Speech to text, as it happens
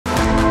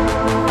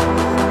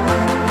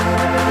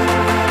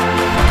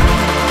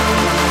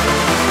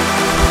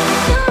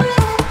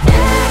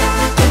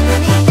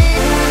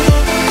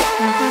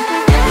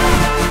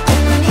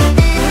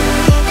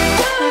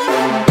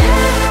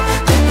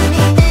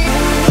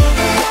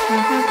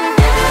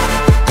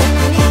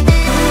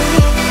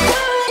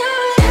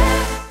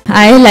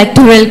I like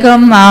to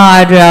welcome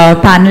our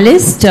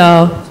panelists.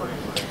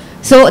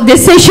 So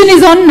this session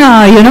is on,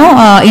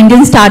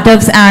 Indian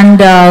startups and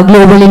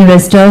global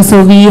investors.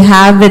 So we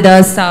have with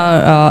us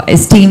our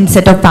esteemed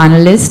set of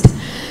panelists.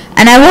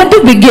 And I want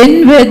to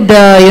begin with,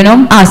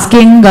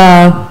 asking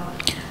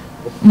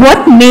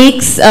what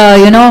makes,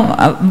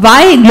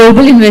 why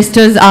global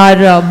investors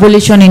are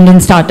bullish on Indian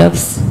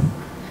startups.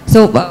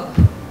 So,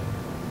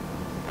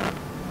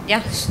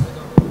 yeah. So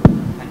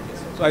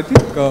I think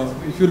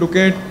if you look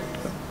at,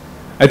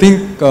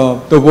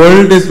 the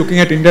world is looking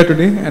at India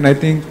today, and I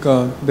think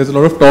there's a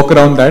lot of talk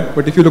around that.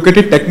 But if you look at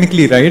it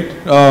technically, right,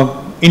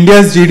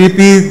 India's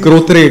GDP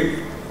growth rate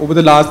over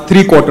the last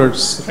 3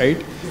 quarters,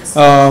 right,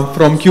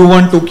 from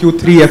Q1 to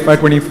Q3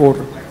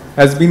 FY24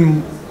 has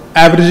been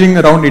averaging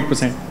around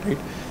 8%,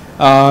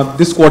 right.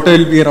 This quarter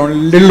will be around a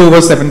little over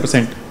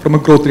 7% from a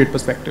growth rate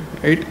perspective,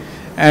 right.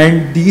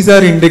 And these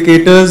are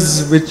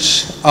indicators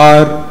which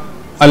are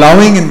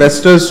allowing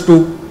investors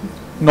to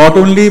not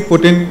only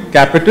put in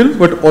capital,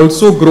 but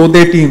also grow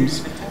their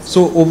teams.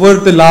 So over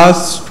the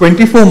last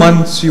 24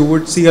 months, you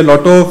would see a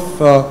lot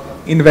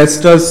of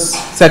investors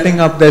setting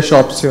up their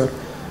shops here,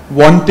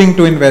 wanting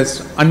to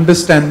invest,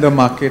 understand the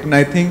market. And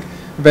I think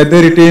whether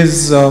it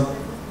is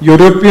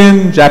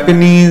European,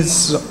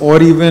 Japanese, or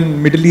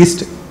even Middle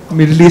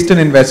Eastern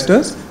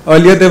investors,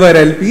 earlier they were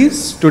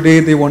LPs,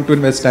 today they want to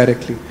invest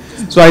directly.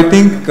 So I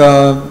think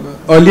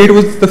earlier it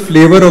was the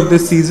flavor of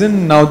this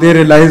season. Now they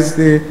realize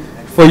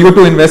for you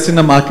to invest in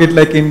a market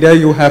like India,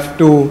 you have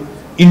to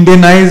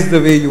Indianize the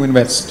way you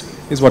invest,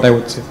 is what I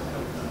would say.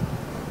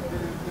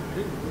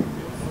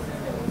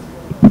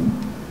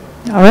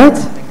 All right,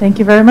 thank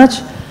you very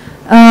much.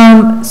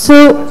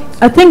 So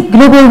I think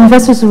global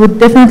investors would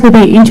definitely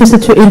be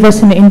interested to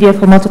invest in India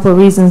for multiple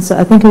reasons.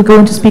 I think we're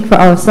going to speak for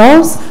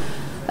ourselves.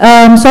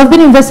 So I've been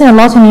investing a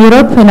lot in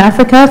Europe and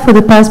Africa for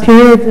the past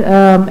period.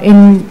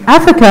 In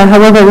Africa,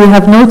 however, we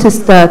have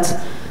noticed that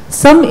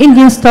some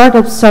Indian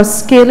startups are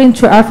scaling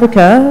to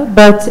Africa,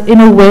 but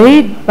in a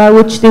way by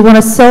which they want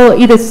to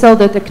either sell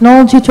their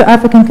technology to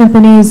African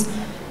companies,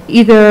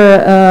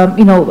 either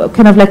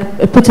kind of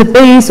like put a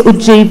base or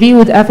JV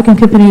with African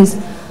companies.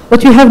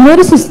 What we have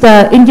noticed is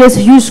that India is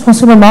a huge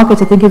consumer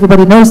market. I think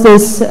everybody knows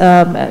this.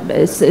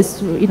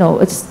 It's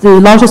the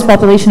largest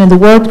population in the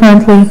world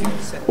currently.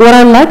 What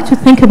I like to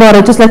think about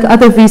it, just like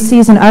other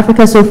VCs in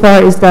Africa so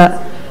far, is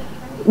that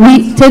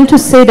we tend to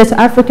say that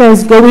Africa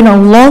is going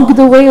along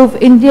the way of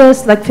India,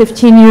 it's like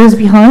 15 years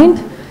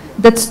behind.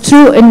 That's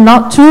true and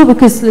not true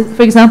because,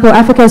 for example,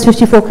 Africa has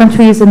 54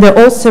 countries and they're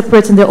all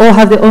separate and they all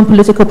have their own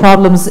political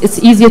problems. It's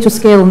easier to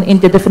scale in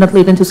India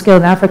definitely than to scale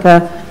in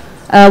Africa.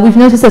 We've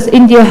noticed that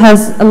India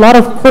has a lot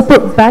of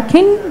corporate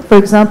backing. For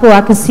example, I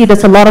can see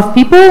that a lot of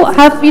people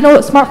have,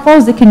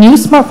 smartphones, they can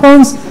use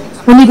smartphones.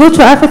 When you go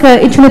to Africa,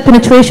 internet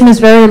penetration is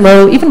very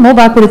low, even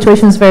mobile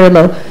penetration is very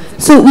low.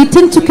 So we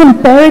tend to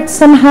compare it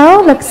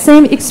somehow, like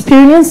same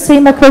experience,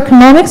 same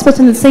macroeconomics, but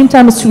at the same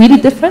time it's really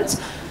different.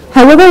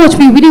 However, what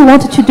we really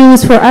wanted to do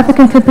is for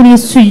African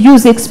companies to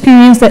use the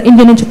experience that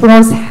Indian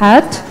entrepreneurs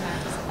had.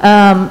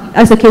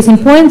 As a case in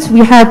point, we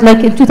had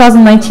like in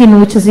 2019,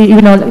 which is,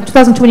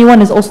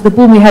 2021 is also the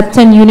boom, we had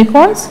 10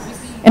 unicorns.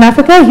 In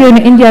Africa, here in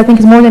India, I think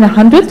it's more than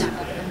 100.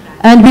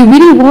 And we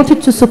really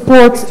wanted to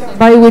support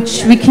by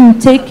which we can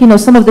take,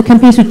 some of the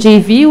companies to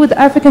JV with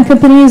African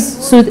companies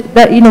so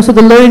that, so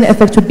the learning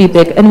effect would be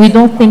big. And we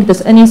don't think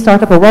there's any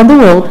startup around the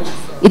world,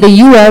 either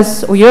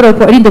US or Europe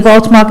or any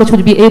developed market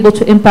would be able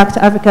to impact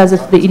Africa as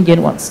if the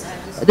Indian ones.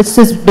 This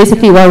is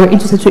basically why we're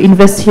interested to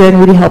invest here and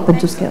really help them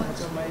to scale.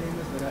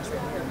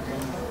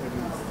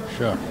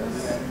 Sure.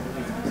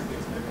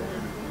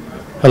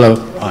 Hello.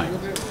 Hi.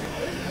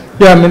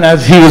 Yeah, I mean,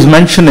 as he was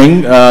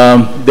mentioning,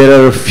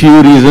 there are a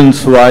few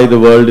reasons why the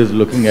world is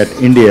looking at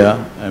India.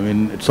 I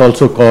mean, it's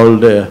also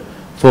called,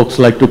 folks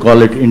like to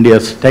call it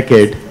India's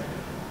decade.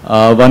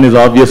 One is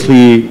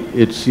obviously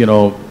it's,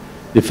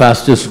 the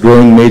fastest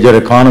growing major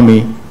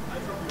economy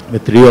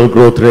with real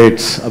growth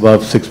rates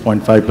above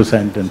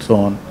 6.5% and so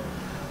on.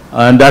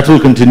 And that will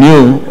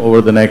continue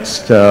over the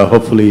next,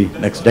 hopefully,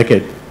 next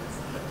decade.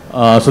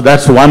 So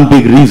that's one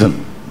big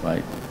reason,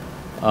 right?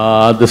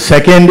 The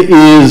second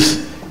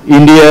is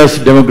India's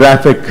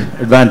demographic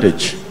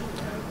advantage,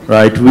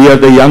 right? We are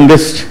the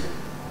youngest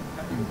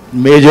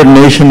major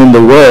nation in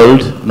the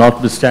world,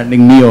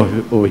 notwithstanding me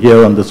over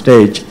here on the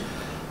stage.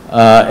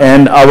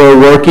 And our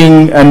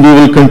working, and we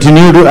will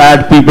continue to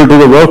add people to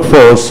the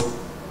workforce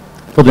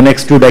for the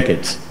next 2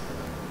 decades.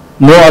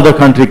 No other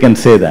country can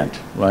say that,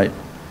 right?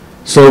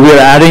 So we are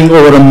adding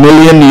over 1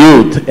 million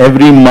youth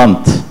every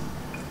month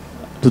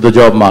to the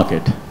job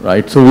market,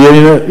 right? So we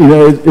are in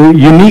a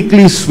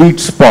uniquely sweet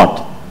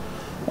spot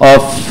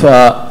of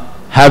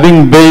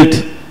having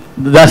built,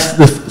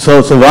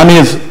 so one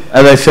is,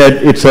 as I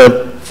said, it's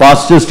a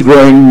fastest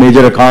growing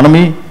major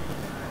economy,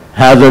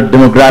 has a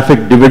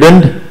demographic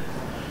dividend.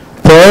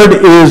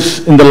 Third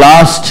is in the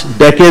last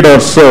decade or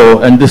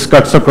so, and this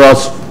cuts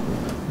across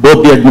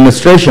both the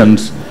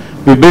administrations,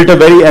 we built a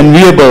very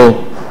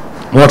enviable,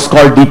 what's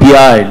called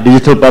DPI,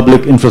 digital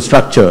public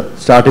infrastructure,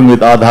 starting with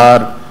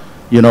Aadhar,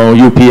 you know,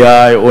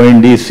 UPI,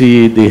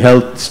 ONDC, the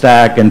health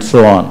stack, and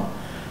so on.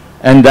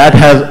 And that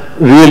has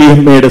really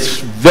made a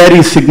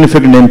very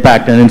significant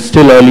impact, and it's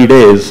still early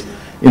days,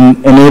 in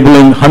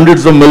enabling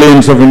hundreds of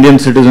millions of Indian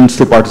citizens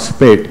to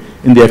participate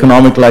in the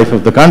economic life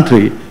of the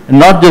country. And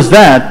not just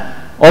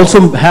that,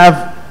 also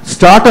have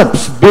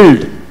startups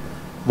build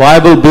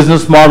viable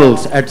business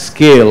models at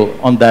scale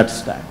on that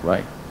stack,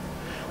 right?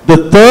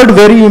 The third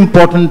very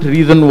important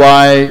reason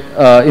why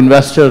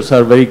investors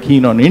are very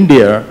keen on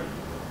India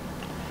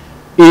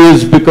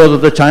is because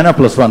of the China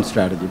plus one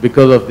strategy,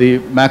 because of the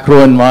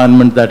macro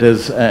environment that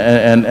is,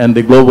 and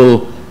the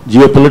global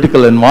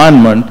geopolitical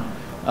environment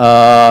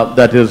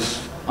that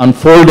is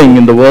unfolding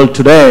in the world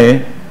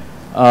today.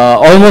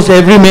 Almost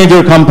every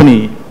major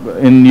company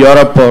in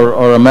Europe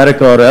or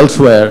America or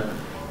elsewhere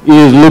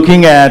is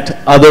looking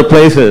at other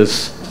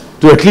places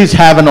to at least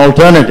have an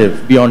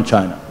alternative beyond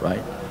China,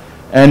 right?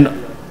 And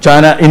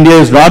China, India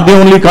is not the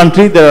only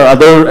country. There are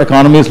other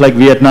economies like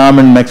Vietnam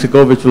and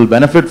Mexico which will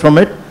benefit from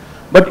it.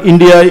 But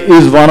India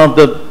is one of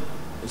the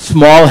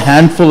small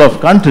handful of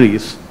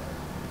countries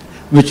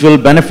which will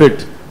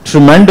benefit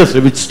tremendously,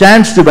 which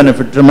stands to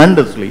benefit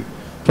tremendously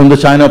from the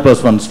China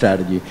plus one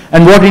strategy.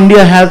 And what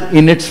India has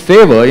in its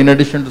favor, in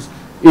addition to,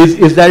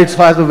 is that it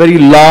has a very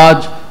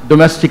large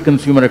domestic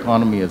consumer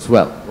economy as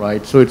well,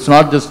 right? So it's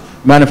not just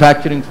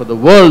manufacturing for the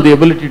world, the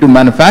ability to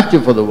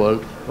manufacture for the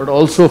world, but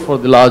also for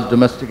the large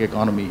domestic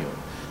economy here.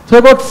 So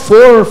about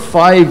 4 or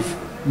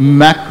 5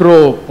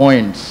 macro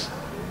points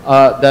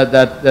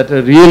that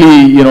are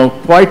really, you know,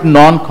 quite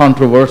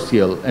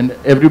non-controversial, and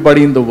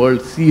everybody in the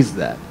world sees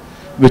that,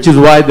 which is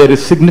why there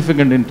is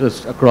significant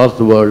interest across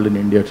the world in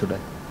India today.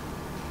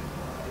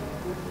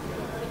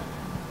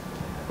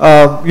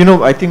 You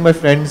know, I think my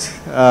friends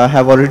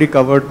have already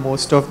covered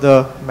most of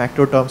the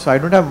macro terms, so I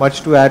don't have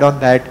much to add on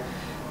that.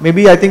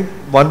 Maybe I think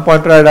one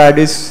pointer I'd add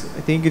is,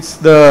 I think it's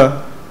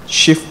the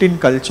shift in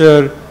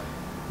culture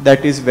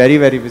that is very,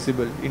 very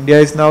visible. India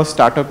is now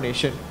startup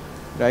nation,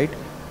 right?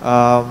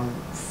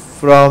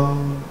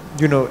 From,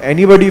 you know,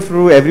 anybody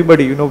through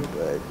everybody, you know,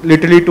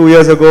 literally 2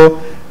 years ago,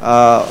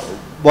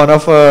 one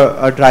of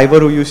a driver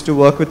who used to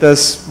work with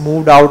us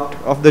moved out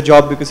of the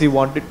job because he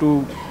wanted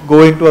to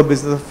go into a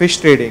business of fish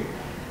trading.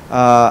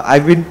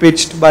 I've been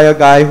pitched by a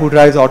guy who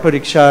drives auto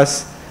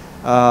rickshaws.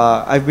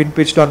 I've been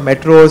pitched on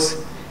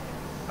metros.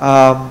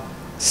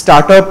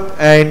 Startup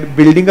and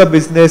building a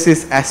business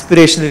is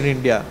aspirational in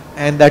India,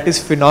 and that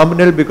is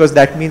phenomenal, because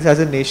that means as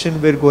a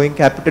nation we're going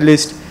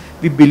capitalist.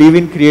 We believe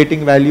in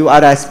creating value.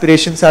 Our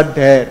aspirations are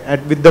there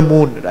and with the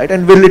moon, right?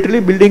 And we're literally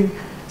building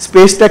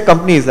space tech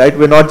companies, right?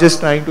 We're not just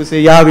trying to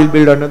say, yeah, we'll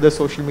build another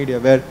social media,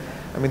 where,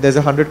 I mean, there's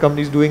 100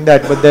 companies doing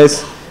that, but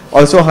there's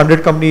also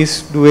 100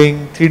 companies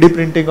doing 3D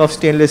printing of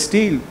stainless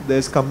steel.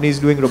 There's companies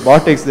doing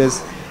robotics.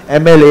 There's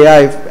ML,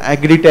 AI,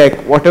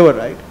 agri-tech, whatever,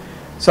 right?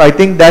 So I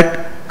think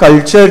that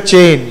culture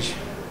change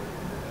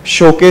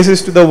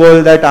showcases to the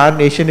world that our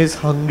nation is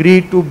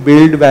hungry to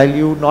build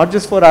value, not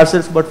just for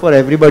ourselves, but for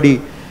everybody,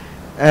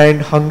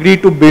 and hungry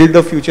to build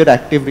the future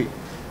actively.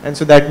 And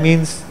so that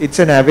means it's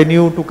an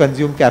avenue to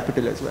consume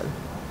capital as well.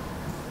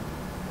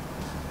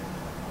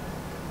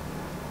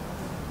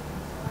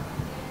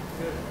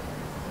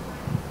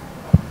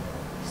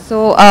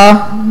 So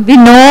we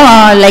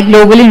know like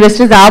global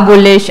investors are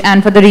bullish,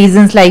 and for the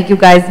reasons like you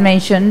guys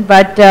mentioned,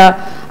 but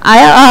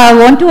I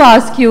want to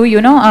ask you, you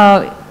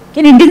know,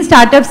 can Indian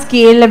startups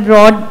scale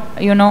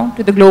abroad, you know,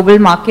 to the global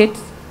markets?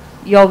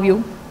 Your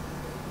view?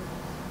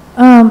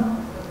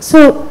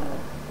 So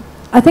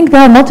I think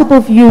there are multiple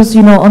views,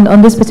 you know,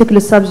 on this particular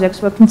subject.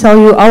 So I can tell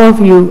you our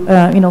view,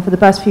 you know, for the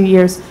past few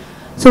years.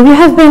 So we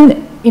have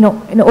been, you know,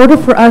 in order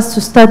for us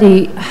to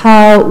study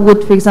how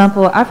would, for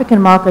example,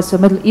 African markets or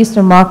Middle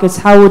Eastern markets,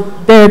 how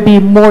would there be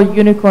more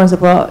unicorns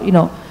about, you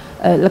know,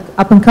 like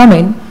up and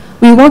coming,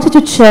 we wanted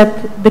to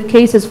check the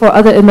cases for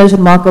other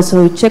emerging markets.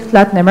 So we checked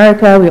Latin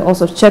America, we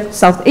also checked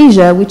South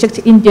Asia, we checked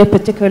India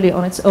particularly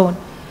on its own.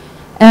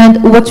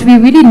 And what we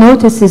really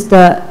noticed is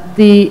that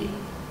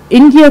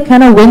India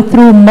kind of went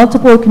through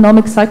multiple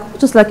economic cycles,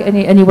 just like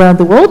anywhere in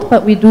the world,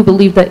 but we do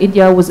believe that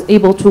India was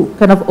able to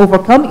kind of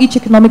overcome each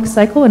economic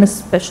cycle in a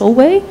special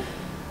way,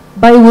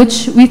 by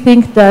which we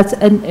think that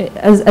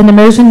as an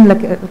emerging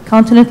like a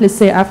continent, let's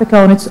say Africa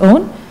on its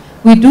own,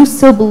 we do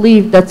still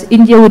believe that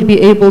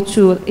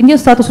Indian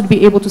startups would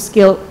be able to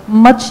scale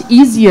much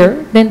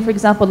easier than, for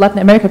example, Latin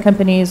American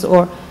companies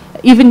or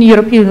even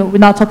European, we're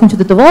not talking to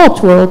the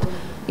developed world,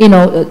 you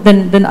know,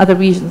 than other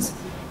regions.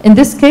 In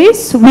this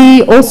case,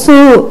 we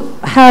also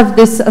have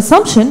this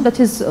assumption that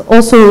is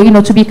also, you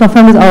know, to be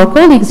confirmed with our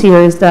colleagues here,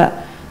 is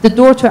that the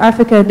door to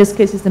Africa in this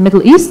case is the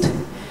Middle East.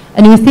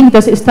 And we think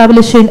that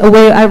establishing a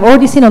way, I've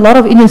already seen a lot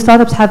of Indian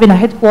startups having a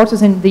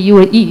headquarters in the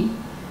UAE.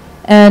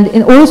 And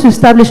in order to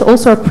establish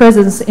also a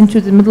presence into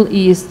the Middle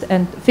East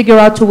and figure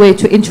out a way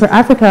to enter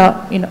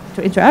Africa, you know,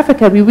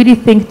 we really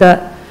think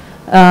that,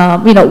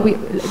 you know,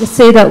 let's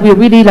say that we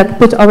really like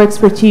put our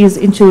expertise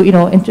into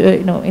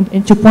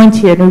point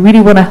here, and we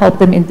really want to help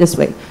them in this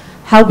way.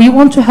 How we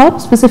want to help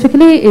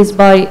specifically is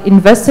by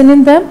investing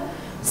in them,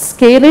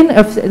 scaling.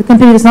 If the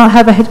company does not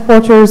have a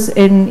headquarters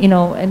in,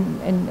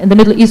 in the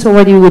Middle East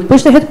already, we would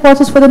push the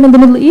headquarters for them in the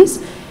Middle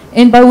East,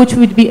 and by which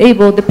we'd be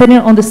able, depending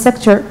on the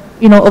sector,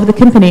 of the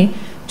company,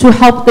 to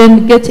help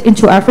them get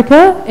into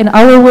Africa. And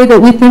our way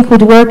that we think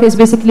would work is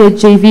basically a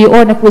JV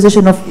or an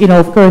acquisition of,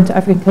 of current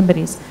African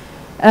companies.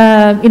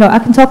 I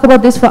can talk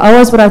about this for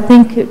hours, but I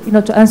think,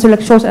 to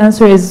answer, short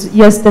answer is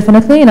yes,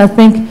 definitely. And I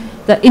think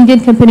that Indian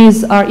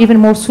companies are even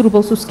more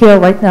suitable to scale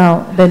right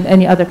now than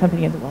any other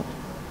company in the world.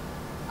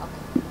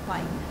 Okay,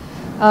 fine.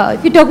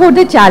 If you talk about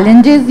the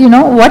challenges,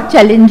 what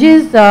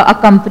challenges a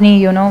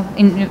company,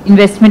 in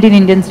investment in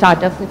Indian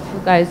startups, if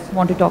you guys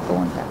want to talk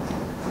about that?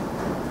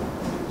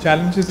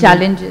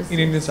 Challenges in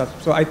Indian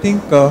startups. So I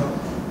think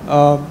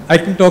I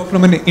can talk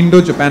from an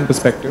Indo-Japan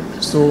perspective.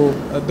 So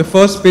the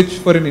first pitch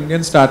for an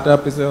Indian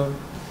startup is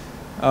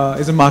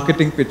a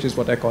marketing pitch, is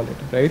what I call it,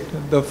 right?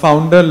 The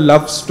founder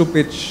loves to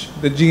pitch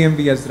the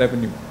GMV as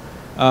revenue.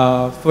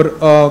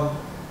 For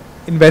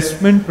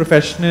investment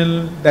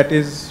professional that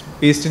is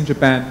based in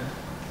Japan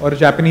or a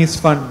Japanese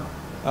fund,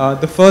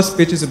 the first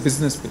pitch is a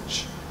business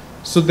pitch.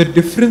 So the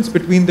difference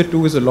between the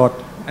two is a lot,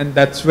 and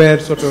that's where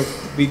sort of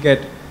we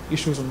get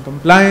issues on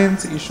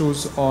compliance,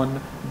 issues on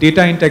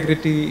data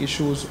integrity,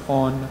 issues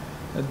on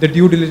the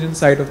due diligence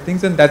side of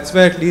things, and that's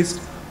where at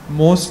least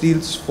most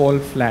deals fall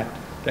flat,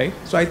 right?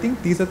 So I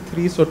think these are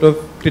three sort of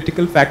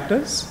critical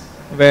factors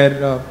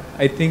where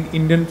I think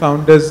Indian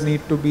founders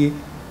need to be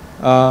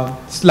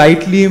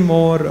slightly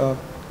more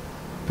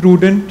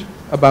prudent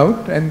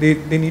about, and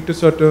they need to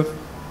sort of,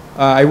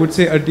 I would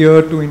say,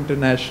 adhere to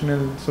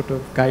international sort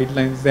of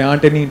guidelines. There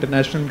aren't any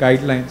international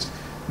guidelines,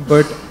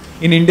 but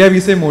in India, we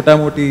say mota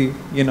moti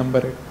ye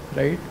number hai,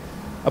 right?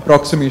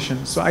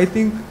 Approximation. So I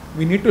think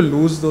we need to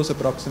lose those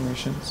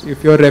approximations.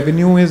 If your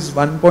revenue is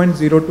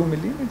 1.02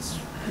 million, it's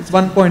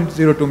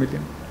 1.02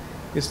 million.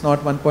 It's not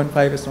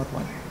 1.5, it's not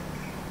 1.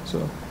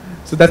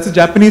 So that's a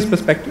Japanese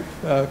perspective,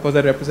 because I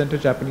represent a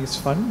Japanese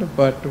fund,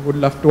 but would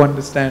love to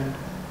understand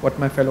what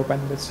my fellow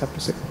panelists have to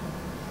say.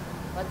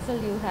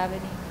 Vatsal, you have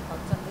any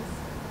thoughts on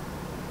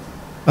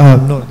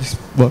this? No, this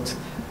works.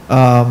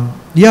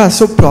 Yeah,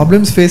 so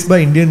problems faced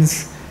by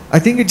Indians, I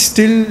think it's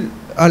still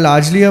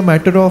largely a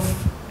matter of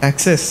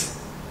access.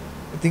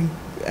 I think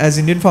as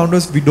Indian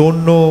founders, we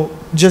don't know,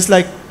 just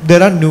like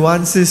there are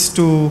nuances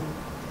to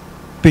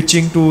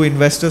pitching to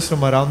investors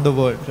from around the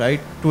world, right?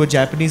 To a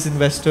Japanese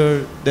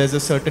investor, there's a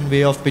certain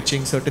way of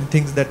pitching certain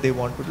things that they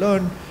want to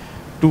learn.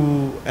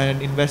 To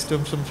an investor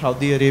from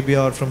Saudi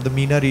Arabia or from the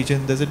MENA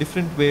region, there's a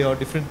different way or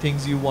different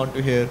things you want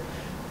to hear.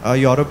 A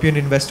European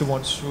investor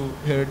wants to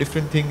hear a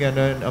different thing, and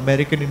an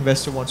American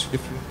investor wants to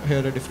hear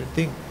a different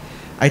thing.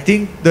 I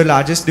think the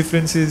largest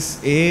difference is,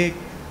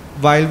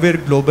 while we're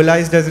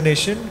globalized as a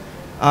nation,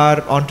 our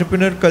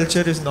entrepreneur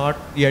culture is not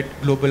yet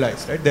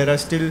globalized, right? There are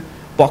still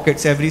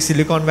pockets. Every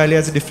Silicon Valley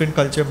has a different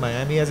culture.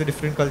 Miami has a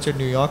different culture.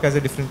 New York has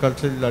a different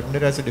culture.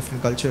 London has a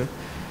different culture.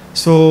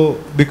 So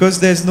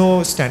because there's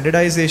no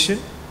standardization,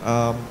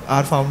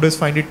 our founders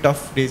find it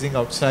tough raising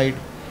outside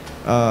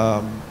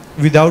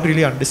without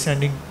really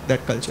understanding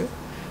that culture.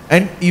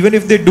 And even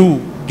if they do,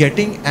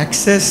 getting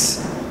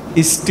access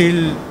is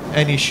still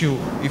an issue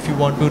if you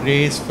want to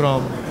raise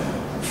from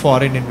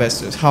foreign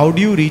investors. How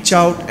do you reach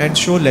out and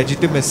show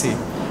legitimacy?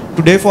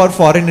 Today for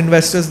foreign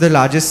investors, the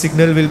largest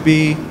signal will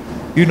be,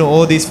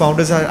 oh, these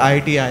founders are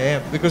IIT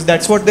IIM, because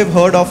that's what they've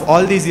heard of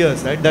all these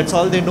years, right? That's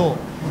all they know.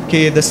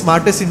 Okay, the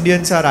smartest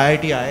Indians are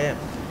IIT IIM.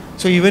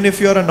 So even if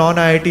you're a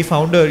non-IIT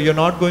founder, you're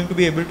not going to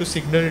be able to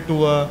signal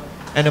to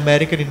an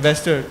American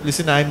investor,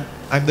 listen,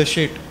 I'm the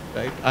shit,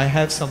 right? I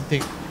have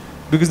something.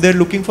 Because they're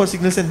looking for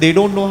signals and they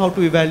don't know how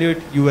to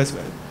evaluate you as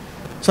well.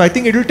 So I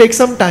think it will take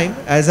some time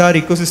as our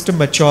ecosystem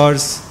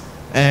matures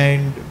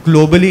and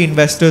globally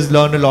investors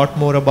learn a lot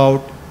more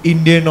about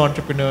Indian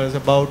entrepreneurs,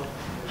 about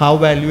how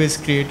value is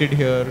created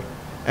here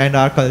and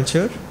our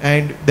culture.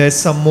 And there's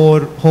some more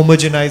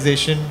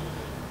homogenization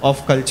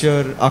of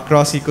culture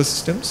across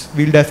ecosystems.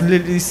 We'll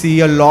definitely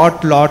see a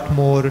lot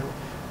more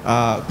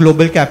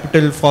global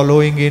capital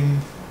following in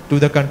to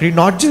the country,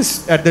 not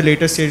just at the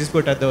later stages,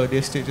 but at the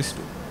earlier stages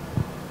too.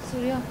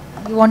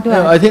 You want to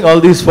add? I think all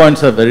these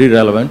points are very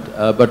relevant,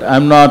 but I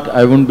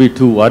wouldn't be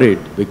too worried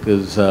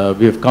because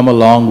we have come a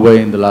long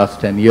way in the last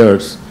 10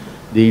 years.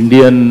 The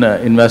Indian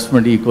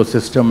investment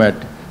ecosystem at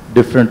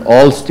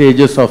all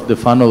stages of the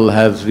funnel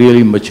has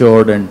really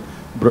matured and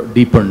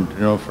deepened,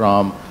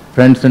 from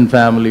friends and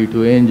family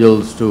to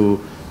angels to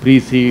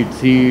pre-seed,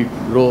 seed,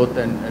 growth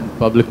and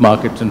public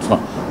markets and so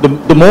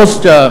on. The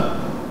most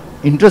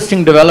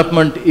interesting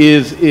development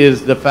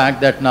is the fact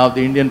that now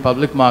the Indian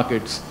public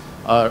markets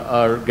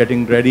are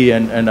getting ready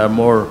and are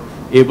more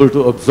able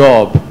to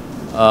absorb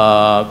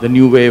the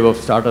new wave of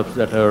startups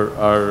that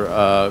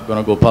are going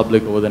to go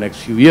public over the next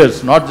few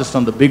years, not just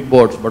on the big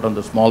boards, but on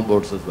the small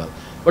boards as well.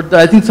 But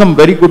I think some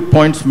very good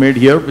points made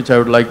here, which I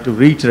would like to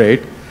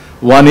reiterate.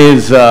 One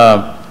is,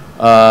 the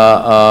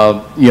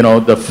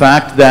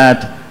fact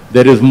that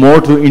there is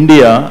more to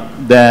India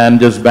than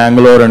just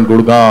Bangalore and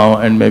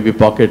Gurgaon and maybe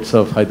pockets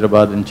of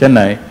Hyderabad and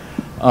Chennai.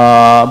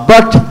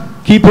 But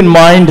keep in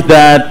mind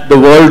that the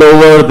world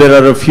over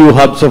there are a few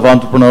hubs of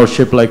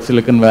entrepreneurship like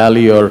Silicon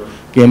Valley or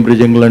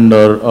Cambridge, England,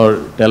 or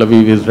Tel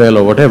Aviv, Israel,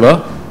 or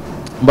whatever.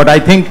 But I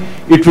think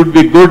it would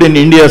be good in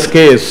India's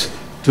case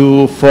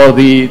for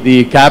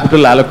the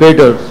capital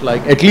allocators,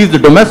 like at least the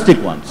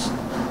domestic ones,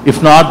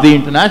 if not the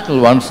international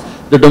ones.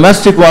 The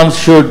domestic ones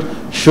should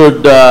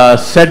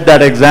set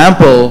that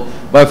example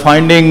by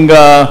finding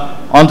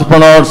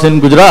entrepreneurs in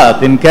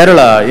Gujarat, in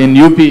Kerala, in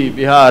UP,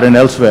 Bihar, and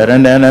elsewhere,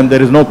 and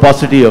there is no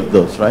paucity of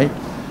those, right?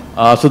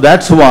 So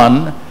that's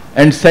one.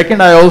 And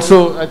second,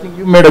 I think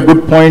you made a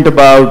good point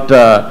about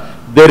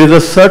there is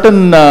a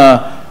certain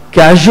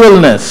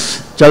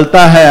casualness,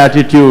 chalta hai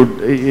attitude,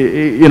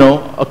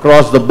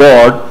 across the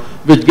board,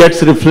 which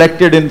gets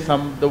reflected in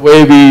the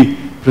way we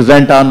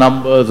present our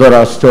numbers or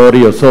our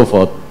story or so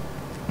forth.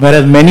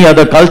 Whereas many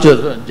other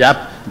cultures,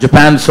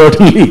 Japan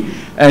certainly,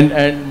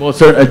 and most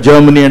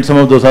Germany and some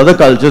of those other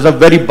cultures are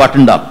very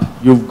buttoned up.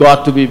 You've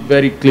got to be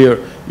very clear,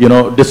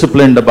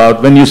 disciplined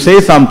about when you say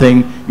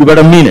something, you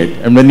better mean it.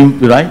 And when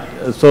you, right?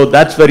 So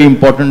that's very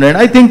important. And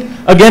I think,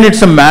 again,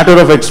 it's a matter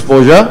of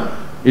exposure.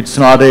 It's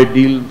not a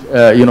deal,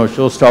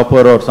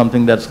 showstopper or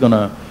something that's going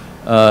to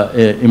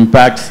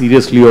impact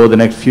seriously over the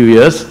next few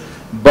years.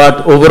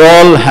 But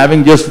overall,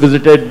 having just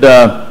visited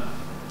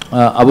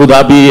Abu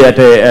Dhabi at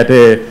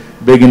a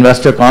big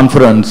investor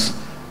conference,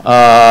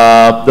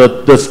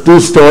 the two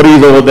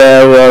stories over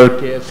there were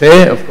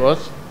KSA, of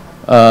course,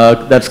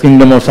 that's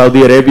Kingdom of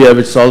Saudi Arabia,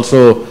 which is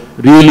also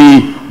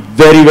really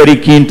very, very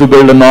keen to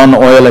build a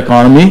non-oil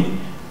economy.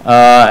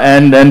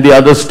 And the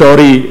other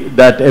story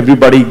that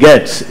everybody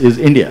gets is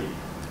India,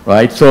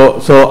 right?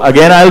 So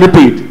again, I'll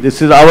repeat,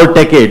 this is our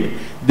decade.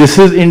 This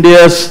is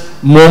India's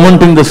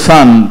moment in the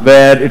sun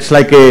where it's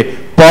like a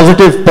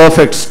positive,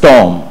 perfect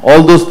storm.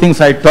 All those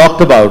things I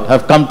talked about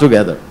have come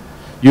together.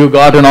 You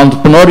got an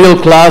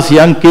entrepreneurial class,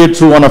 young kids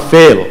who want to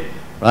fail,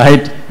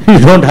 right? You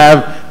don't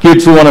have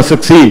kids who want to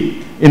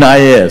succeed in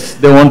IAS.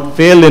 They won't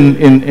fail in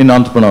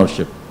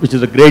entrepreneurship, which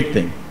is a great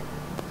thing.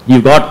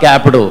 You got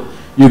capital,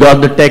 you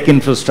got the tech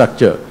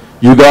infrastructure,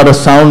 you got a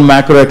sound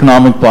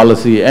macroeconomic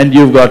policy, and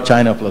you've got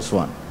China plus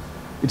one.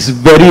 It's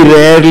very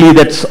rarely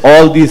that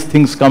all these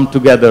things come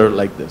together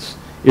like this.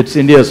 It's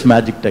India's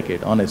magic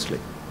decade, honestly.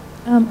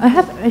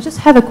 I just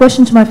have a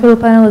question to my fellow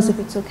panelists, if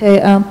it's okay.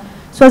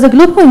 So as a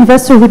global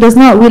investor who does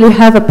not really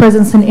have a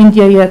presence in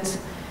India yet,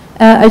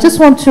 I just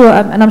want to,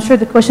 and I'm sure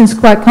the question is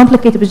quite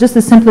complicated, but just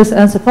the simplest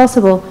answer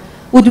possible.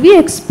 Would we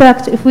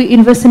expect, if we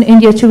invest in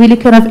India, to really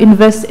kind of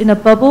invest in a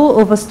bubble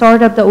of a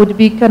startup that would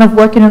be kind of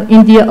working in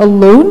India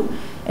alone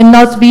and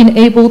not being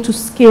able to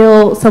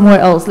scale somewhere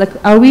else? Like,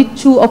 are we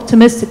too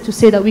optimistic to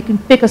say that we can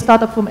pick a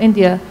startup from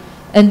India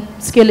and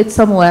scale it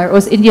somewhere? Or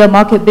is India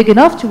market big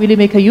enough to really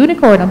make a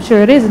unicorn? I'm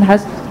sure it is and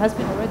has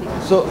been already.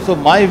 So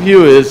my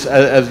view is,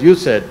 as you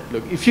said,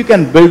 look, if you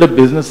can build a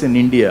business in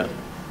India,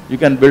 you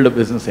can build a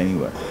business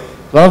anywhere.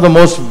 One of the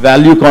most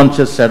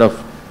value-conscious set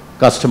of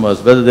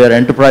customers, whether they're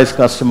enterprise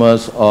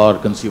customers or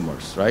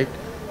consumers, right?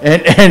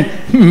 And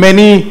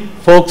many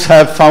folks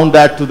have found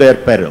that to their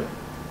peril.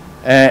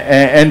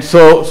 And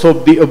so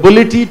the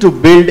ability to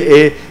build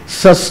a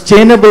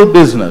sustainable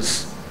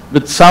business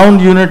with sound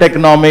unit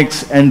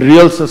economics and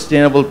real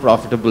sustainable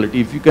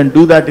profitability, if you can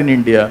do that in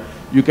India,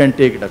 you can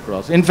take it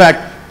across. In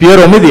fact, Pierre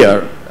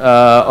Omidyar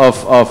of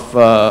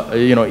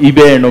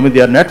eBay and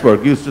Omidyar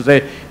Network used to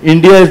say,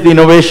 India is the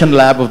innovation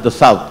lab of the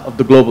South, of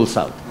the global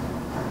South.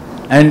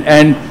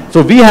 And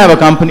so we have a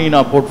company in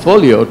our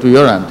portfolio, to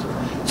your answer.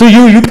 So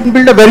you can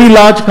build a very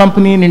large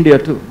company in India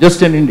too,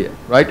 just in India,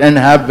 right, and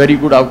have very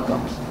good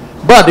outcomes.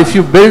 But if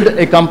you build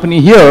a company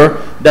here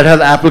that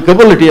has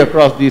applicability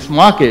across these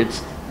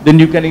markets, then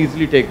you can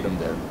easily take them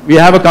there. We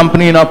have a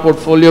company in our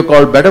portfolio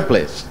called Better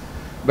Place.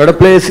 Better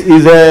Place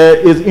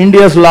is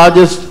India's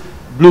largest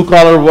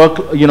blue-collar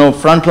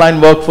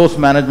frontline workforce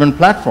management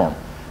platform.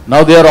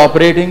 Now they are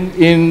operating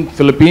in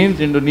Philippines,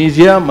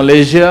 Indonesia,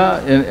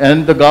 Malaysia,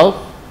 and the Gulf,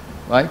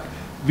 right?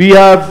 We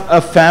have a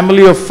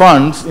family of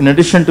funds. In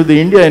addition to the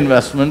India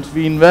investments,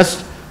 we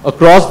invest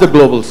across the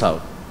global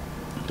South.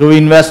 So we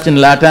invest in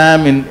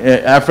LATAM, in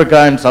Africa,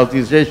 and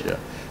Southeast Asia.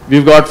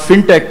 We've got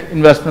fintech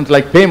investments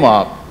like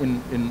Paymap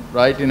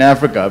in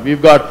Africa.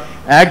 We've got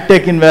ag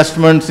tech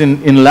investments in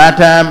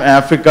LATAM,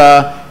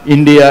 Africa,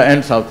 India,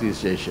 and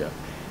Southeast Asia.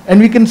 And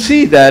we can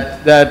see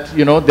that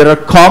there are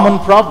common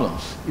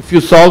problems. If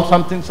you solve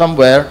something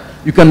somewhere,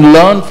 you can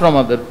learn from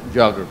other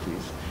geographies.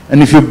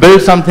 And if you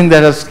build something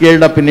that has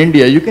scaled up in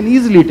India, you can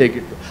easily take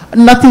it.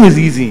 Nothing is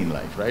easy in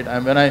life, right?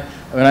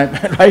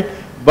 Right?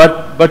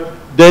 But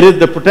there is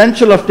the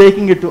potential of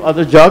taking it to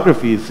other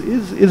geographies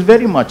is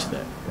very much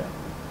there. Yeah.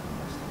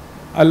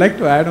 I'd like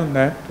to add on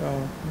that.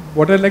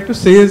 What I'd like to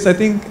say is, I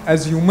think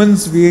as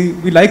humans, we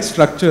like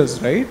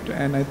structures, right?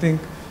 And I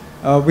think,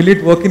 will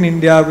it work in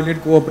India? Will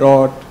it go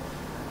abroad?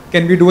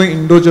 Can we do an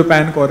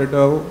Indo-Japan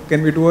corridor?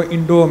 Can we do an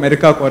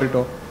Indo-America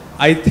corridor?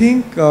 I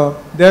think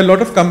there are a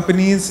lot of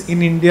companies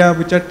in India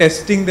which are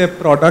testing their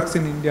products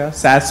in India,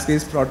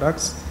 SaaS-based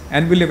products,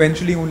 and will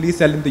eventually only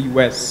sell in the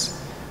US.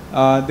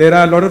 There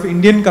are a lot of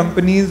Indian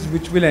companies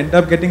which will end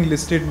up getting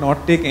listed,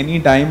 not take any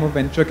dime of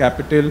venture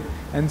capital,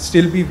 and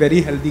still be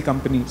very healthy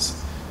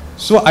companies.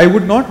 So I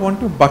would not want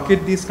to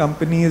bucket these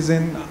companies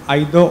in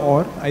either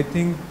or. I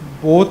think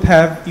both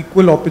have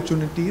equal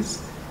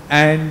opportunities,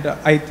 and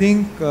I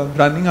think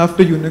running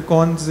after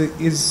unicorns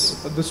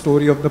is the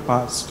story of the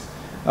past.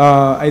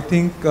 I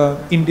think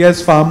India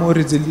is far more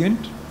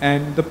resilient,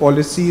 and the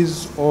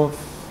policies of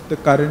the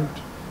current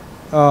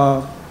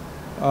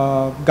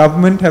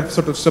government have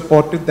sort of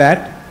supported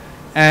that.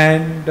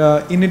 And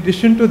in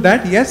addition to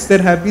that, yes,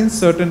 there have been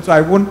certain, so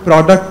I won't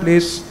product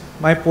place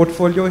my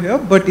portfolio here,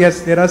 but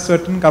yes, there are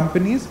certain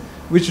companies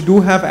which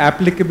do have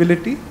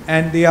applicability,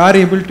 and they are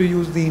able to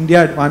use the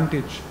India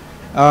advantage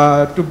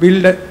to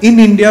build in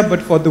India,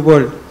 but for the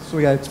world. So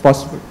yeah, it's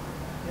possible.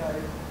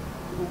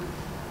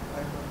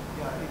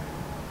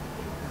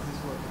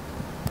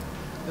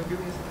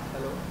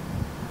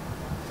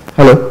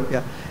 Hello.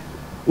 Yeah.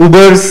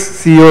 Uber's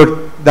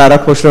CEO Dara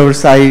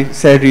Khosrowshahi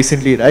said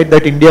recently, right,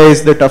 that India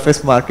is the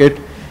toughest market.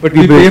 But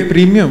we pay a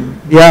premium.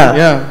 Yeah.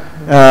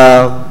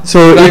 Yeah.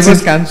 So it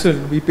was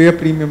cancelled. We pay a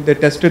premium. They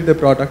tested the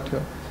product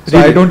here. So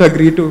really? I don't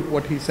agree to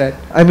what he said.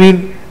 I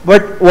mean,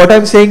 but what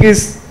I'm saying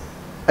is,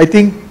 I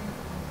think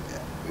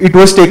it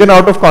was taken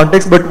out of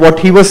context, but what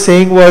he was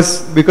saying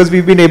was, because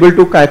we've been able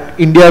to cut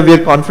India, we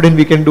are confident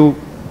we can do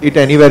it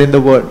anywhere in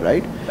the world,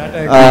 right?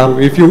 That I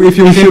agree. If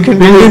you can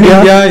build in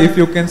India, if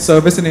you can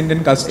service an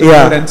Indian customer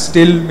and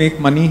still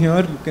make money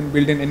here, you can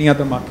build in any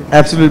other market.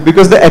 Absolutely,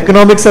 because the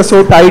economics are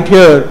so tight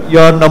here,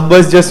 your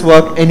numbers just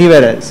work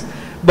anywhere else.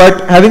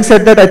 But having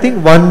said that, I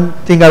think one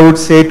thing I would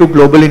say to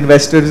global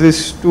investors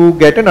is to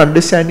get an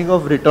understanding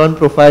of return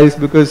profiles,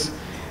 because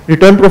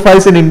return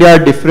profiles in India are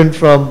different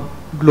from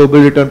global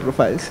return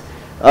profiles.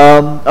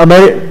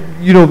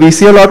 We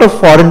see a lot of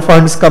foreign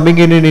funds coming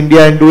in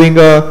India and doing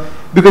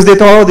because they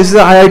thought, oh, this is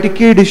an IIT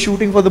kid, is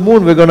shooting for the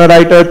moon. We're going to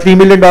write a $3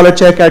 million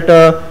check at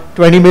a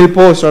 20 mil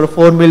post, or a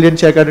 4 million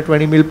check at a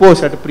 20 mil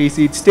post at a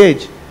pre-seed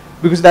stage.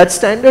 Because that's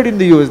standard in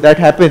the US, that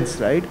happens,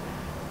 right?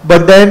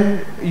 But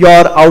then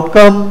your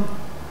outcome,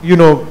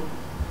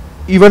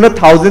 even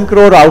 1,000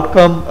 crore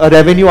outcome, a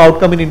revenue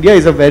outcome in India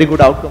is a very good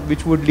outcome,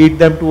 which would lead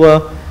them to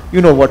a,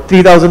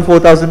 3,000,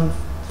 4,000,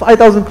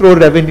 5,000 crore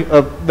revenue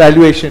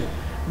valuation.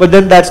 But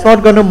then that's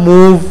not going to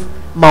move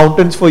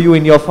mountains for you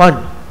in your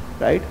fund,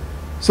 right?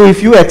 So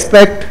if you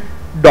expect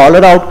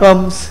dollar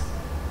outcomes,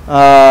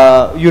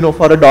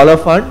 for a dollar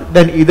fund,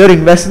 then either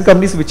invest in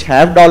companies which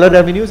have dollar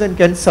revenues and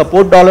can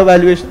support dollar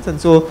valuations, and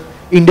so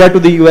India to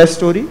the US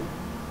story.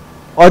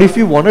 Or if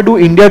you want to do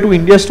India to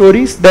India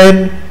stories,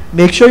 then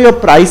make sure your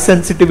price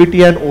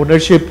sensitivity and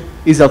ownership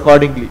is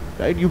accordingly,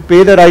 right? You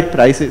pay the right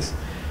prices,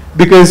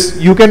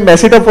 because you can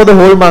mess it up for the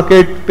whole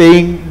market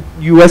paying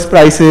US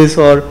prices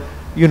or,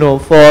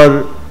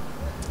 for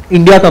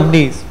India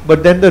companies,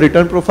 but then the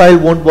return profile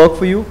won't work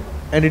for you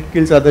and it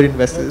kills other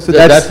investors. So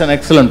that's an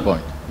excellent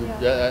point.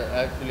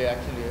 Actually,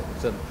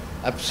 it's an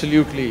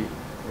absolutely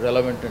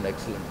relevant and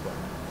excellent point.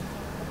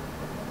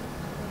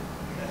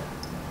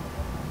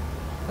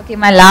 Okay,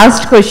 my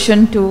last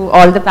question to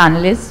all the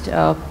panelists.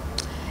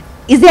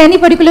 Is there any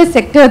particular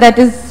sector that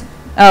is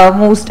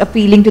most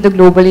appealing to the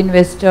global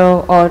investor,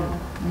 or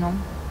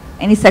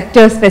any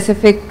sector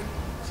specific?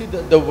 See,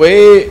 the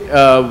way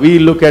we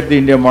look at the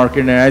India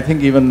market, and I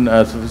think even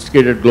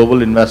sophisticated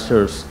global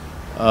investors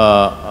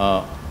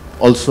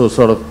also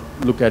sort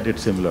of look at it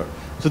similar.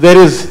 So there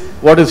is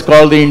what is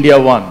called the India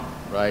 1,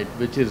 right,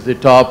 which is the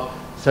top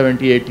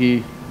 70,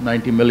 80,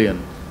 90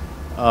 million,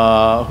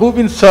 who've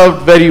been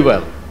served very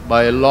well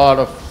by a lot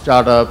of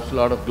startups, a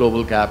lot of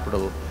global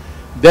capital.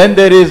 Then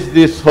there is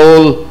this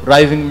whole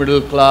rising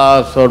middle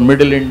class, or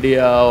middle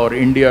India, or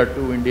India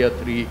 2, India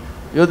 3.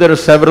 There are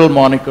several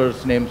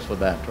monikers, names for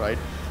that, right?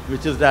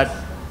 Which is that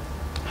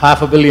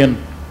 500 million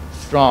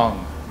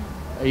strong,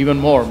 even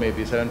more,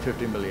 maybe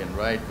 750 million,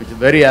 right? Which is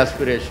very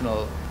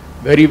aspirational,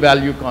 very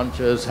value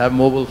conscious, have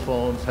mobile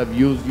phones, have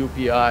used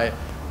UPI,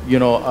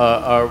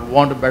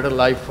 want a better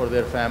life for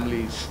their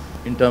families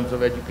in terms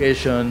of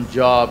education,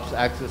 jobs,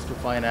 access to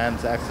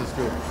finance, access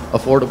to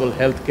affordable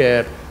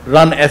healthcare,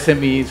 run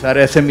SMEs, are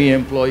SME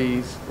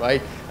employees,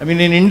 right? I mean,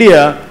 in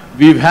India,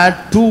 we've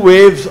had two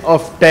waves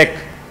of tech,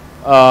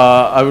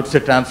 I would say,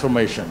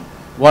 transformation.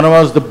 One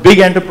was the big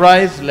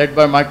enterprise led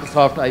by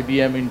Microsoft,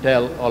 IBM,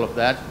 Intel, all of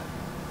that.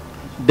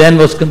 Then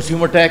was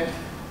consumer tech,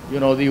 the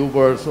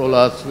Ubers,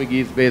 Olas,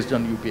 Swiggy's based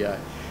on UPI.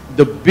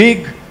 The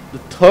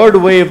third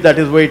wave that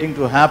is waiting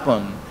to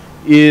happen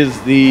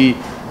is the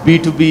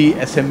B2B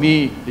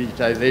SME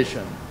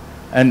digitization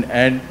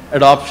and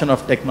adoption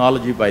of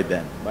technology by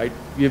them, right?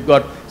 We've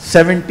got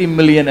 70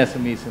 million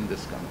SMEs in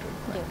this country,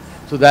 right?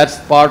 Yes. So that's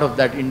part of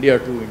that India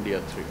 2,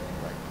 India 3,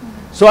 right?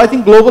 So I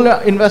think global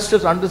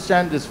investors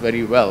understand this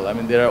very well. I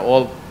mean, there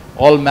are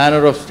all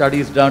manner of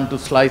studies done to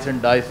slice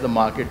and dice the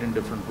market in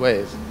different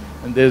ways.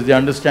 And there's the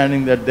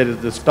understanding that there is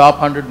this top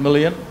 100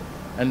 million,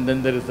 and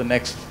then there is the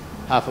next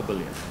 500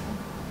 million,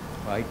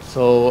 right?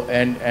 So,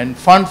 and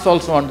funds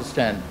also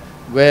understand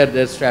where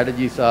their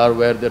strategies are,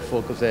 where their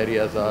focus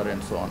areas are,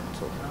 and so on and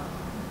so forth.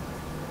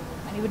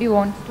 Anybody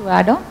wants to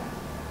add on?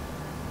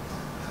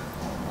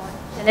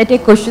 Shall I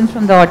take questions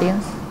from the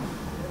audience?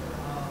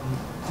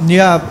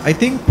 Yeah, I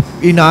think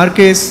in our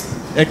case,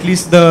 at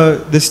least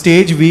the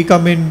stage we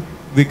come in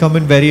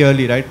very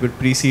early, right? With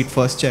pre-seed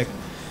first check.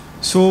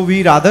 So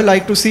we rather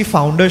like to see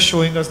founders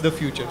showing us the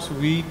future. So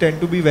we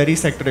tend to be very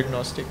sector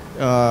agnostic.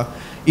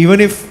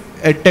 Even if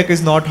edtech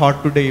is not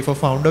hot today, if a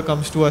founder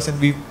comes to us and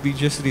we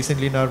just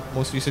recently in our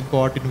most recent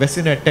cohort invest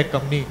in an edtech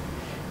company,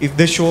 if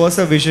they show us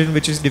a vision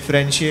which is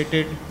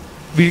differentiated,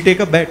 we'll take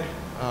a bet.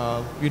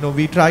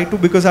 We try to,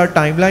 because our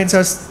timelines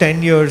are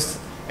 10 years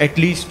at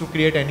least to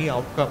create any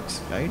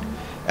outcomes, right?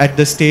 At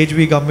the stage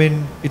we come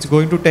in, it's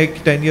going to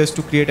take 10 years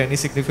to create any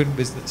significant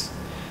business.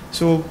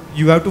 So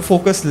you have to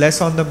focus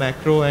less on the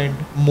macro and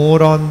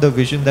more on the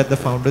vision that the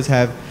founders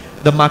have.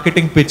 The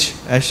marketing pitch,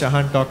 as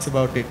Shahan talks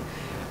about it.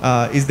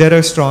 Is there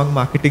a strong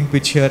marketing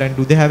pitch here, and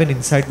do they have an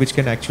insight which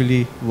can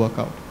actually work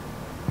out?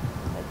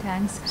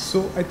 Thanks.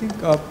 So I think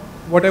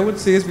what I would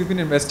say is we've been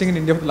investing in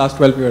India for the last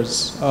 12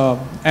 years.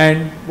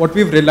 And what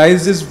we've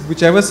realized is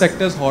whichever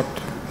sector is hot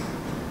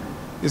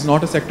is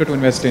not a sector to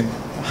invest in.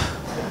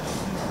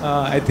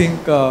 I think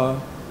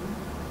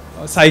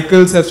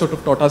cycles have sort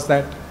of taught us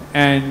that.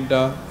 And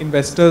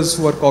investors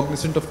who are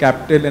cognizant of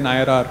capital and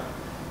IRR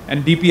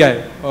and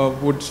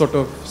DPI would sort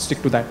of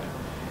stick to that.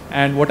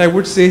 And what I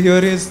would say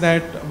here is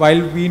that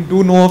while we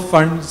do know of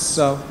funds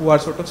who are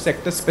sort of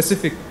sector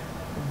specific,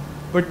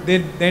 but they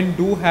then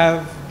do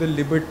have the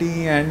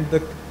liberty and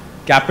the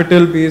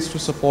capital base to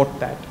support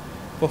that.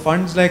 For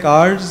funds like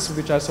ours,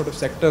 which are sort of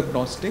sector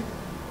agnostic,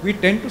 we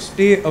tend to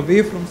stay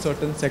away from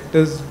certain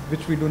sectors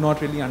which we do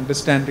not really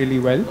understand really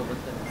well,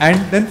 and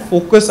then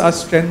focus our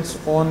strengths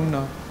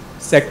on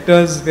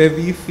sectors where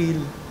we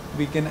feel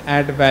we can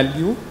add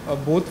value,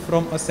 both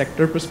from a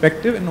sector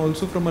perspective and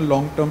also from a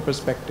long-term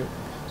perspective.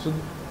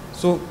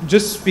 So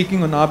just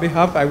speaking on our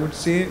behalf, I would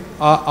say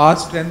our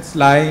strengths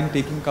lie in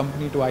taking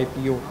company to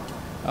IPO.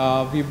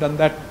 We've done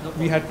that.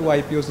 We had 2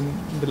 IPOs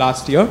in the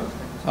last year.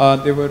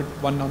 There were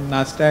one on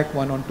NASDAQ,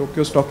 one on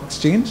Tokyo Stock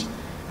Exchange.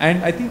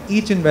 And I think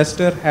each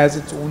investor has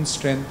its own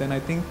strength. And I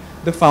think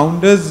the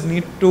founders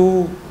need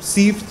to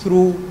sieve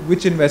through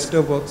which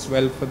investor works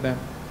well for them.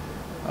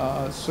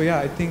 So yeah,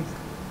 I think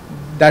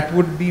that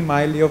would be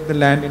my lay of the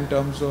land in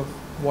terms of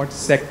what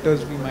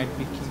sectors we might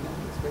be keen on.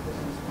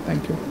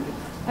 Thank you.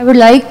 I would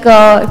like,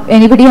 if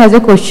anybody has a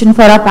question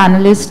for our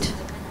panelist.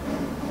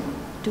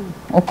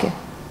 Okay.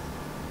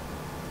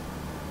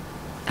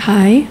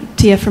 Hi,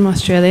 Tia from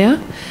Australia.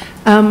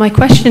 My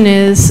question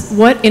is,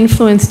 what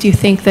influence do you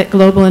think that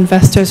global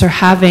investors are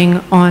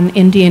having on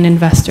Indian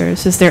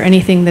investors? Is there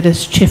anything that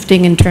is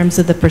shifting in terms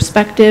of the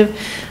perspective?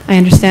 I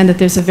understand that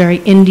there's a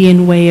very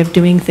Indian way of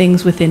doing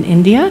things within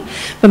India,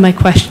 but my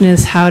question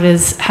is, how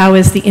is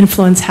the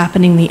influence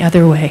happening the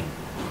other way?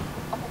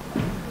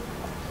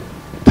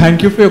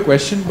 Thank you for your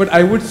question, but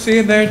I would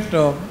say that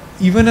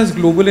even as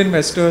global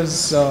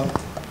investors,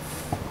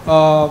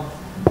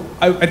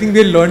 I think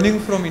we're learning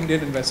from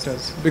Indian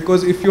investors,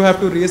 because if you have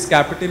to raise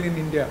capital in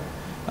India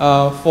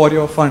for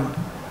your fund,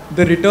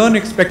 the return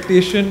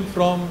expectation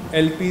from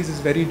LPs is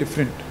very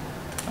different.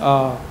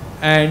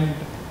 And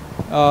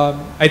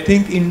I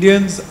think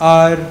Indians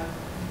are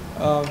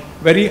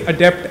very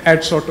adept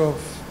at sort of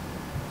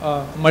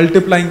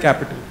multiplying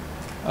capital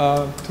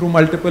through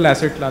multiple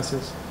asset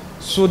classes.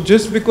 So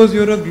just because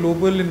you're a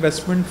global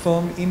investment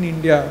firm in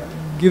India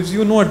gives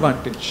you no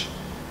advantage.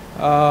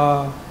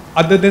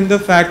 Other than the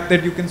fact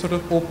that you can sort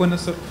of open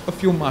a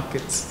few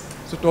markets.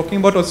 So talking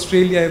about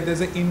Australia, if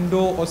there's an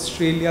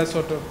Indo-Australia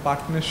sort of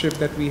partnership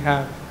that we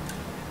have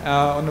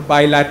on a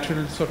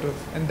bilateral sort of,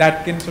 and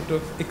that can sort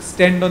of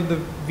extend on the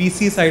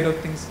VC side of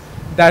things,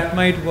 that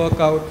might work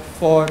out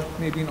for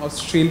maybe an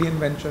Australian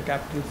venture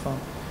capital firm.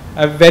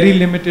 I have very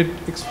limited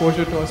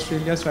exposure to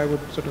Australia, so I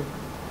would sort of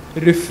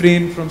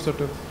refrain from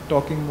sort of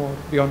talking more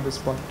beyond this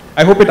point.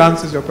 I hope it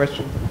answers your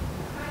question.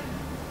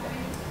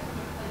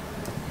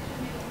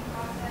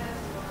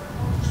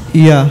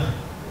 Yeah,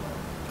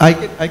 I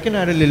can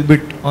add a little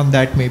bit on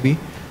that maybe.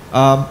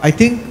 I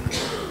think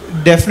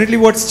definitely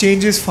what's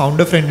changed is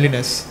founder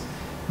friendliness.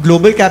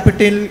 Global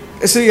capital,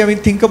 so I mean,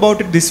 think about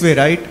it this way,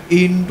 right?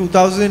 In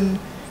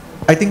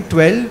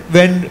 2012,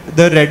 when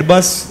the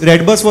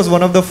Redbus was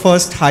one of the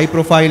first high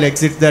profile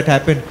exits that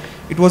happened.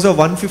 It was a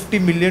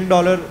 $150 million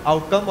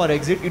outcome or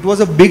exit. It was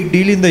a big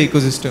deal in the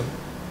ecosystem.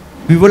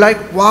 We were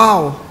like,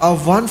 wow, a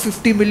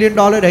 $150 million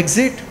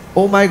exit?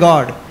 Oh my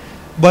God.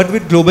 But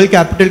with global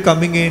capital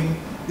coming in,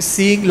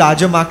 seeing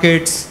larger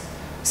markets,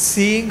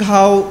 seeing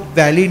how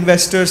value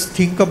investors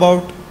think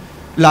about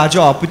larger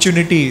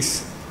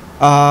opportunities,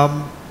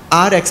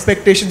 our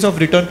expectations of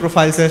return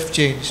profiles have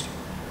changed.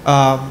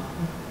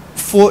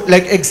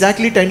 Like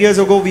exactly 10 years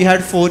ago, we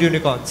had 4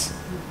 unicorns.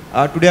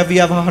 Today we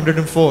have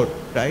 104,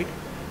 right?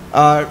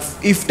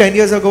 If 10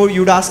 years ago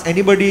you'd ask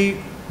anybody,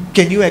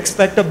 can you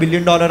expect $1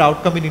 billion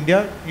outcome in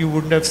India? You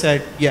wouldn't have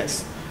said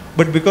yes.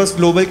 But because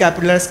global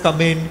capital has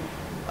come in,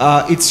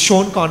 it's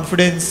shown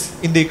confidence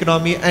in the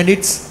economy, and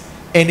it's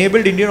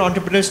enabled Indian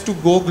entrepreneurs to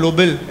go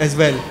global as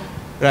well,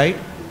 right?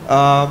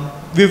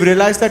 we've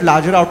realized that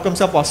larger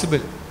outcomes are possible.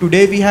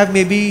 Today we have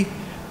maybe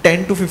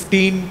 10 to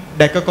 15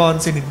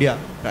 decacons in India,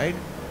 right?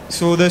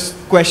 So the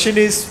question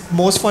is,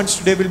 most funds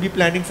today will be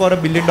planning for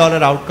 $1 billion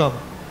outcome.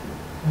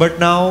 But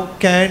now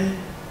can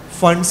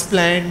funds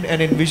plan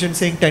and envision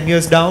saying 10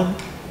 years down,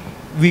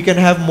 we can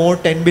have more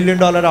 $10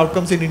 billion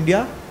outcomes in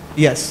India?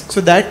 Yes.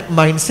 So that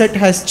mindset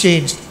has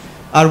changed.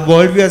 Our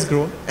worldview has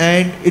grown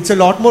and it's a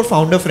lot more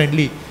founder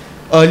friendly.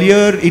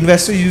 Earlier,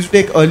 investors used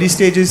to take early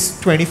stages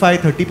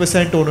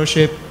 25-30%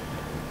 ownership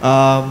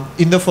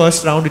in the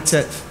first round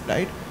itself,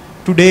 right?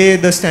 Today,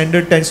 the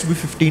standard tends to be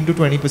 15 to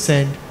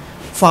 20%.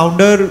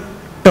 Founder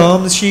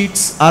term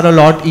sheets are a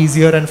lot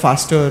easier and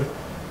faster.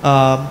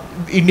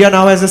 India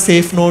now has a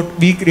safe note.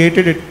 We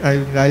created it,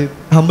 I'll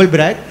humble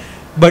brag,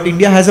 but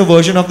India has a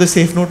version of the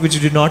safe note which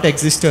did not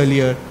exist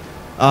earlier.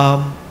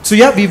 So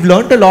yeah, we've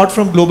learned a lot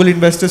from global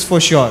investors for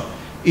sure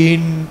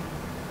in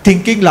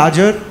thinking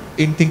larger,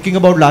 in thinking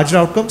about larger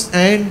outcomes,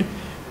 and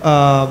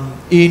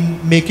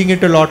in making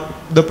it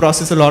the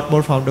process a lot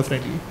more founder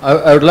friendly.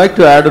 I would like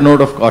to add a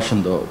note of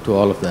caution though to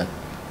all of that.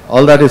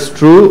 All that is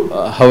true.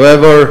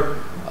 However,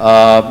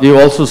 we've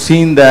also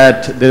seen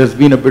that there has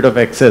been a bit of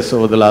excess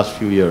over the last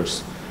few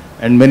years,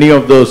 and many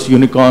of those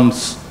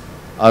unicorns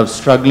are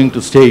struggling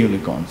to stay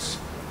unicorns.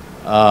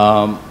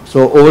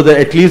 So over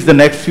at least the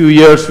next few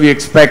years, we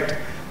expect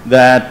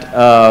that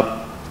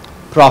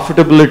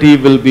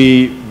profitability will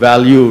be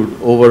valued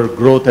over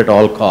growth at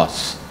all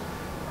costs,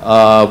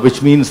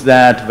 which means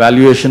that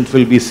valuations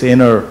will be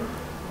saner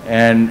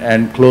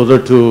and closer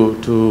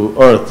to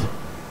earth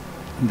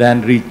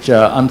than reach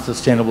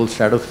unsustainable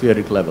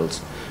stratospheric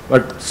levels.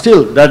 But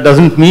still, that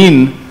doesn't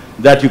mean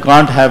that you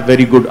can't have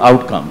very good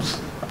outcomes,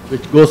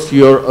 which goes to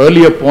your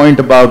earlier point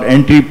about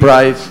entry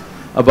price,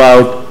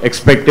 about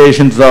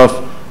expectations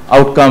of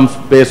outcomes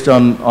based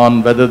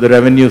on whether the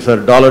revenues are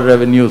dollar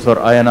revenues or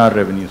INR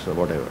revenues or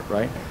whatever,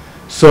 right?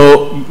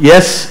 So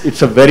yes,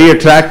 it's a very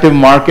attractive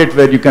market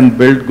where you can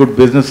build good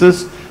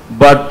businesses,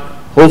 but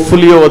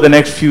hopefully over the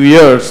next few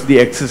years, the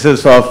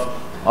excesses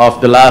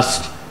of the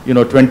last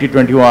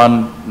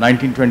 2021,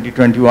 19, 20,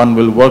 21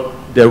 will work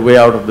their way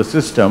out of the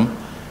system,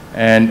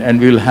 and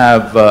we'll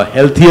have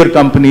healthier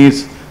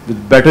companies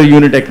with better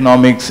unit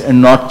economics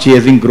and not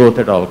chasing growth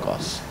at all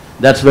costs.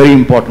 That's very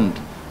important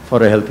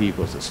for a healthy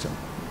ecosystem.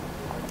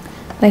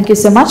 Thank you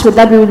so much. With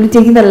that, we will be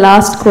taking the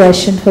last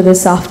question for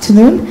this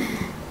afternoon.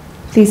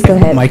 Please go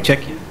ahead. Mic check.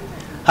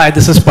 Hi,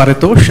 this is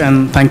Paritosh,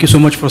 and thank you so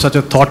much for such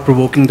a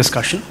thought-provoking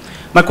discussion.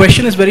 My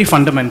question is very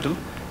fundamental.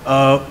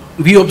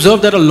 We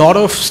observe that a lot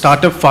of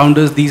startup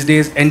founders these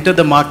days enter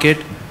the market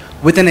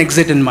with an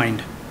exit in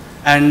mind,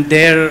 and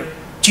their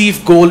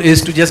chief goal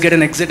is to just get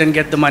an exit and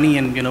get the money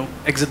and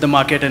exit the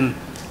market and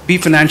be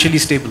financially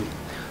stable.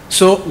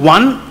 So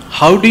one,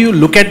 how do you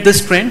look at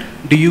this trend?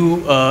 Do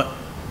you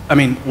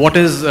what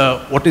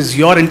is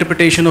your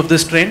interpretation of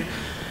this trend?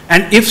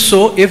 And if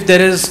so, if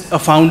there is a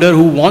founder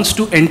who wants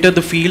to enter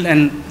the field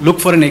and look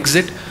for an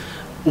exit,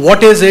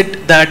 what is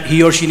it that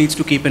he or she needs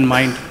to keep in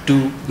mind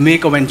to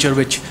make a venture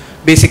which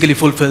basically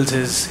fulfills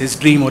his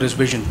dream or his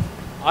vision?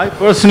 I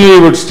personally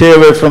would stay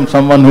away from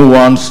someone who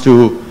wants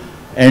to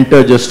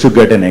enter just to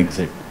get an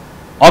exit.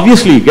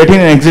 Obviously, getting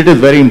an exit is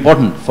very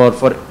important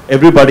for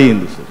everybody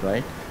in this,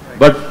 right?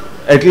 But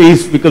at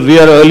least because we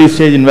are early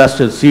stage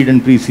investors, seed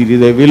and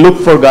pre-series, we look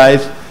for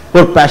guys who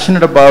are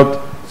passionate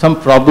about some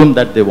problem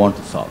that they want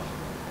to solve,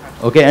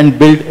 okay, and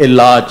build a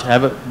large,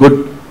 have a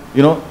good,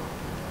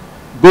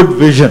 good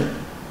vision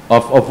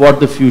of what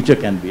the future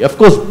can be. Of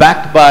course,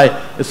 backed by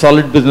a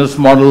solid business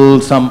model,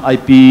 some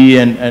IP,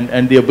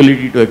 and the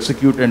ability to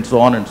execute and so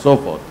on and so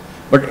forth.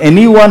 But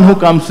anyone who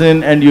comes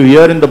in and you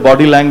hear in the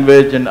body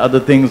language and other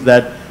things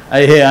that,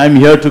 hey, I'm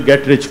here to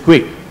get rich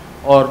quick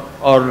or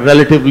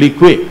relatively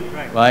quick,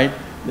 right?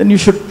 Then you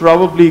should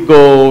probably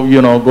go,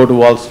 go to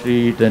Wall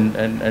Street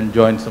and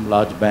join some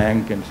large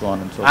bank and so on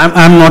and so forth.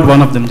 I'm not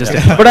one of them, just.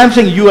 But I'm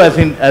saying you as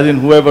in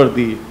whoever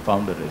the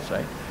founder is,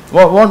 right?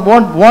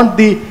 Want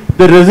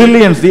the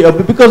resilience,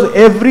 because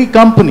every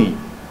company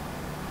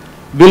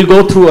will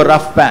go through a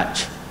rough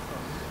patch.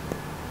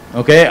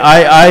 Okay,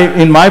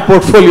 in my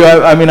portfolio,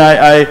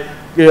 I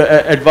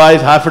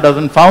advise half a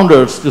dozen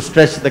founders to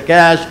stretch the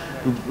cash,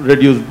 to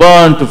reduce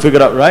burn, to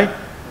figure out, right?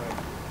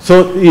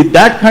 So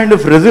that kind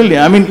of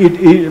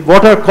resilience,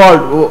 what are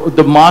called,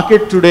 the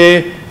market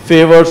today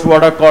favors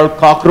what are called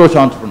cockroach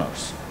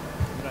entrepreneurs,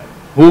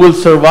 who will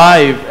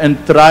survive and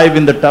thrive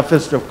in the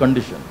toughest of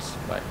conditions.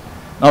 Right?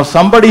 Now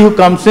somebody who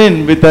comes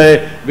in with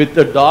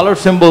the dollar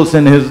symbols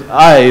in his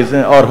eyes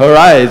or her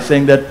eyes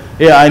saying that,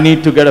 hey, I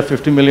need to get a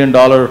 $50 million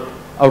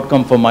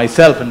outcome for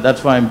myself and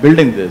that's why I'm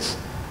building this,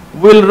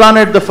 will run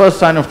at the first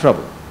sign of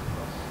trouble.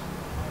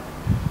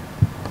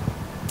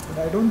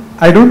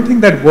 I don't think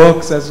that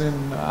works, as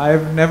in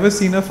I've never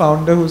seen a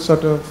founder who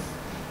sort of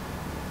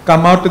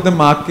come out to the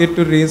market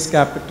to raise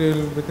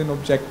capital with an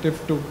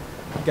objective to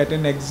get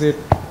an exit,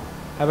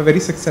 have a very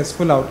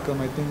successful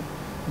outcome. I think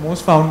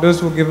most founders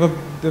who give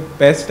the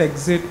best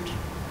exit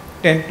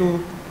tend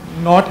to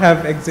not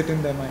have exit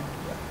in their mind.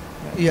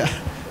 Yeah.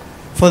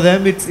 For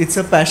them, it's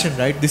a passion,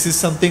 right? This is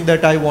something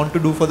that I want to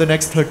do for the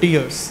next 30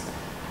 years.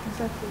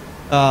 Exactly.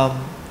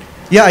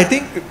 Yeah, I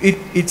think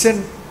it's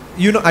an,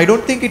 I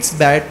don't think it's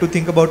bad to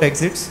think about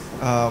exits.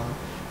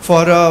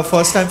 For a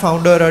first-time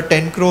founder, a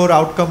 10 crore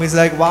outcome is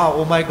like, wow,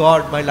 oh my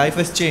God, my life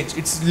has changed.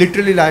 It's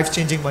literally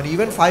life-changing money.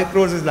 Even 5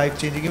 crores is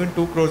life-changing. Even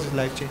 2 crores is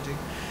life-changing.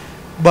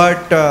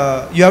 But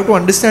you have to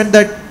understand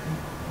that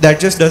that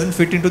just doesn't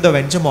fit into the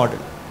venture model.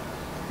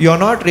 You're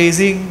not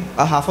raising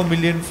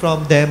 $500,000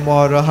 from them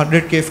or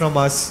 100K from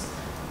us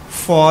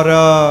for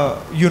a,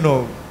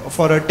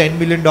 for a $10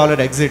 million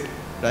exit,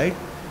 right?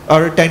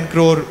 Or a 10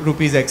 crore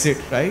rupees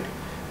exit, right?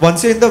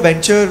 Once you're in the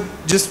venture,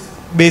 just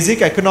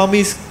basic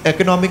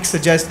economics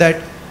suggest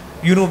that,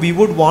 we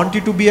would want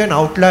you to be an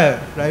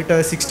outlier, right?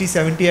 A 60,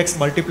 70x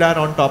multiplier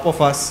on top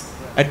of us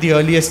at the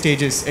earliest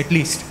stages, at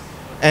least.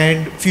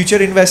 And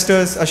future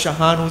investors, a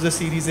Shahan who's a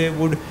Series A,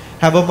 would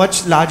have a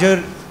much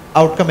larger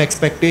outcome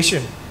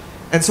expectation.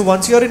 And so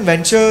once you're in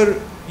venture,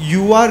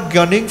 you are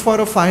gunning for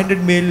a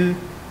 500 mil,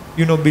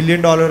 $1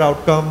 billion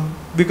outcome,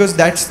 because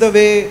that's the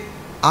way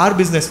our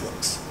business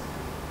works.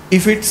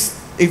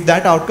 If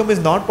that outcome is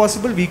not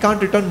possible, we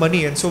can't return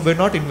money, and so we're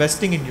not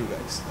investing in you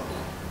guys,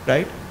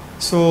 right?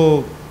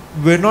 So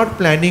we're not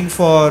planning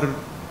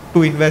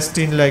to invest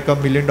in like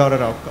 $1 million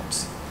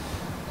outcomes.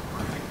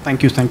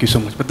 Thank you so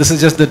much. But this is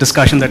just the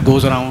discussion that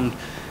goes around,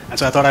 and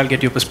so I thought I'll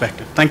get your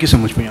perspective. Thank you so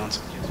much for your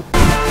answer.